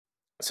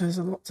So there's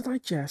a lot to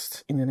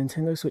digest in the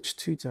Nintendo Switch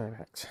 2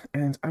 Direct,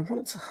 and I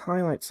wanted to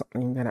highlight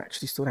something that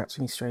actually stood out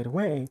to me straight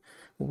away,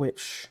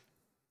 which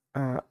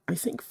I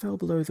think fell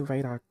below the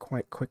radar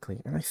quite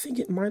quickly, and I think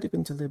it might have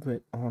been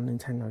deliberate on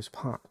Nintendo's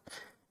part,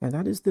 and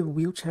that is the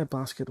wheelchair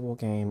basketball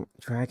game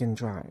Dragon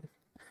Drive.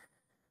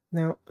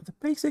 Now, the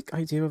basic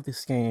idea of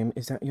this game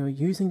is that you're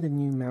using the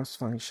new mouse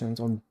functions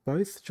on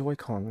both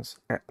Joy-Cons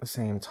at the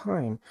same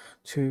time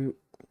to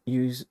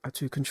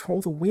to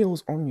control the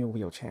wheels on your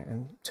wheelchair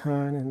and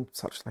turn and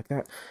such like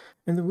that.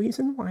 And the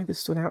reason why this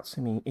stood out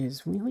to me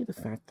is really the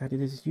fact that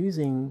it is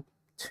using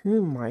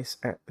two mice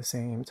at the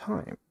same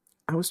time.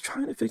 I was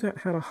trying to figure out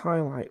how to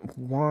highlight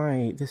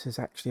why this is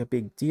actually a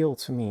big deal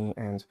to me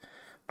and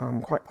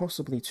quite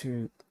possibly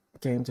to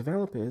game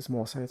developers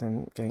more so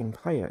than game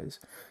players,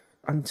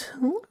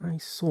 until I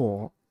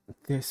saw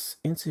this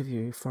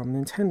interview from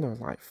Nintendo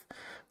Life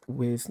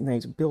with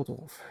Nate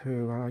Bildorf,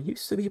 who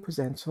used to be a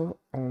presenter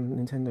on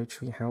Nintendo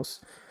Treehouse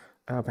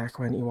back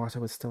when Iwata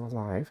was still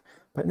alive,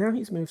 but now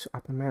he's moved to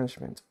upper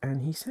management,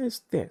 and he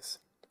says this,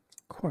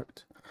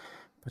 quote,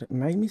 "But it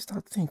made me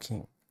start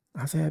thinking,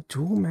 are there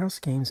dual mouse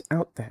games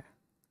out there?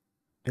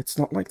 It's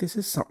not like this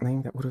is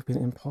something that would have been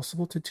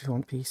impossible to do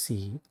on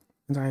PC,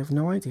 and I have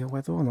no idea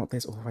whether or not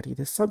there's already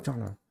this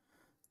subgenre,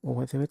 or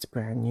whether it's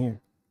brand new."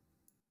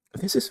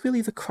 This is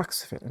really the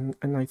crux of it,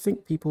 and I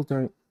think people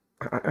don't...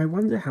 I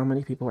wonder how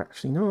many people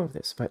actually know of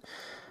this, but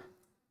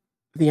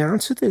the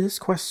answer to this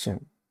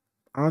question,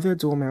 are there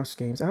dual mouse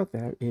games out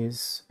there,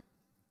 is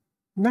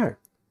no.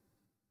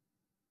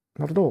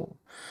 Not at all.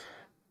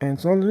 And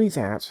it's not only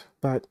that,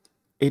 but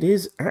it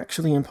is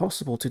actually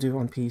impossible to do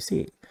on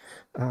PC.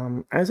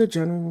 As a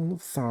general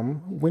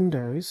thumb,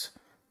 Windows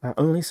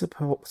only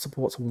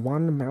supports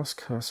one mouse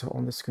cursor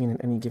on the screen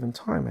at any given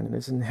time, and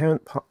it's an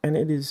inherent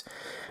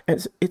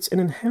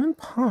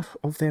part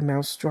of their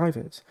mouse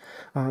drivers.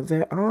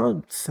 There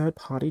are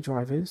third-party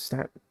drivers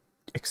that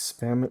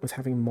experiment with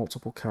having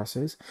multiple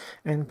cursors,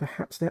 and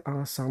perhaps there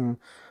are some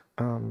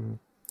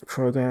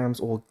programs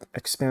or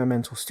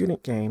experimental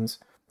student games,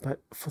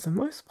 but for the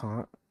most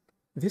part,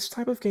 this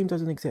type of game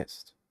doesn't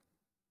exist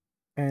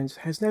and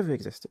has never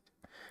existed.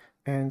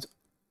 And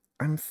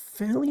I'm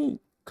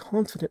fairly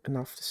confident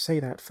enough to say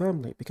that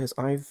firmly because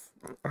I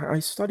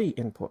study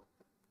input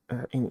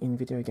in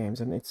video games,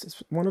 and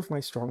it's one of my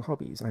strong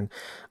hobbies, and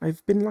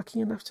I've been lucky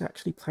enough to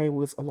actually play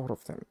with a lot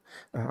of them.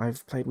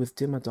 I've played with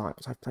dimmer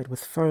dials, I've played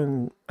with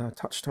phone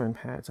touch-tone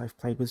pads, I've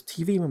played with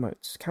TV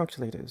remotes,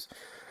 calculators,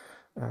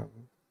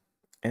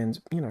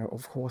 and, you know,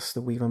 of course,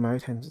 the Wii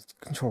remote and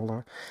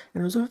controller.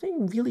 And it was only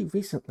really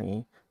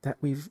recently that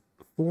we've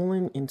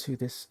fallen into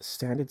this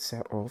standard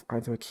set of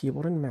either a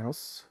keyboard and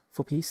mouse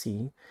for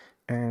PC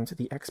and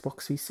the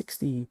Xbox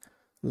 360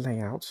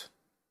 layout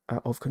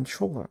of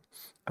controller,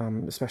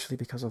 especially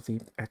because of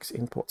the X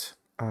input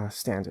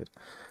standard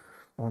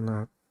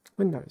on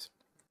Windows.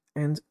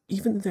 And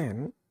even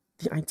then,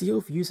 the idea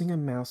of using a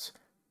mouse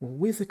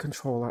with a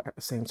controller at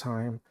the same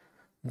time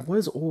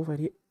was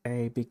already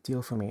a big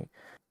deal for me.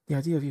 The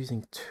idea of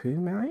using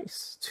two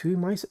mice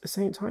at the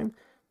same time,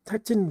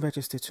 that didn't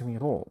register to me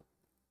at all.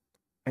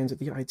 And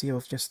the idea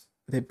of just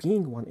there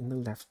being one in the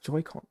left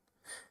Joy-Con.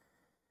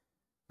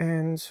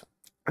 And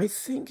I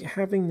think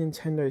having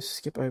Nintendo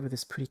skip over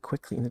this pretty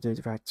quickly in the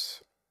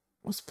Direct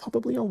was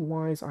probably a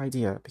wise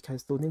idea,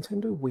 because the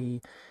Nintendo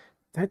Wii,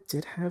 that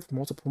did have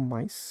multiple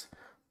mice,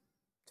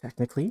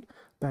 technically,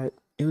 but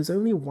it was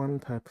only one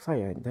per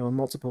player. There were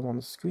multiple on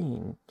the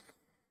screen.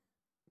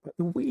 But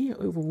the Wii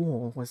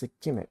overall was a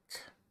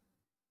gimmick.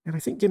 And I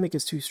think gimmick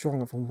is too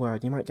strong of a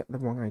word, you might get the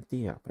wrong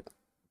idea, but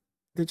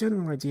the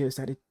general idea is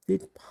that it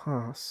did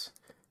pass,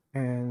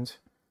 and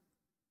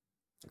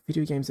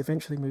video games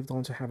eventually moved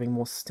on to having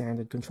more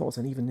standard controls,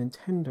 and even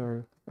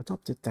Nintendo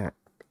adopted that.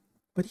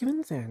 But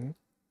even then,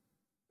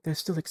 they're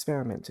still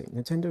experimenting.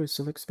 Nintendo is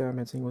still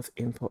experimenting with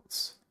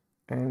inputs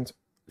and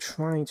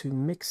trying to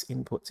mix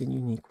inputs in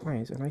unique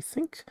ways. And I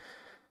think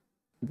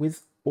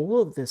with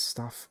all of this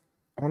stuff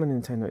on a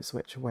Nintendo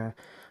Switch, where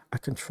a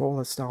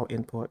controller style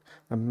input,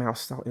 a mouse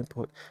style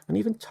input, and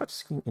even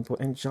touchscreen input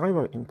and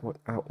gyro input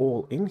are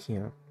all in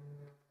here,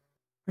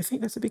 I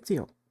think that's a big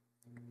deal.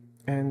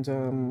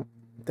 And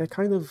they're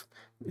kind of,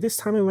 this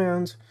time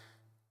around,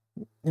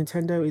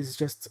 Nintendo is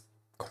just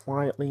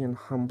quietly and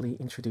humbly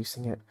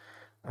introducing it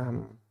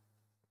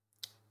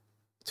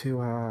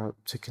to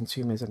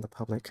consumers and the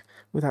public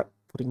without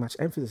putting much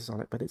emphasis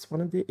on it. But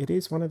it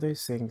is one of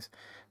those things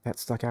that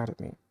stuck out at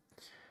me.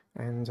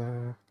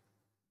 And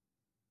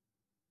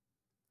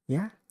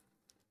yeah.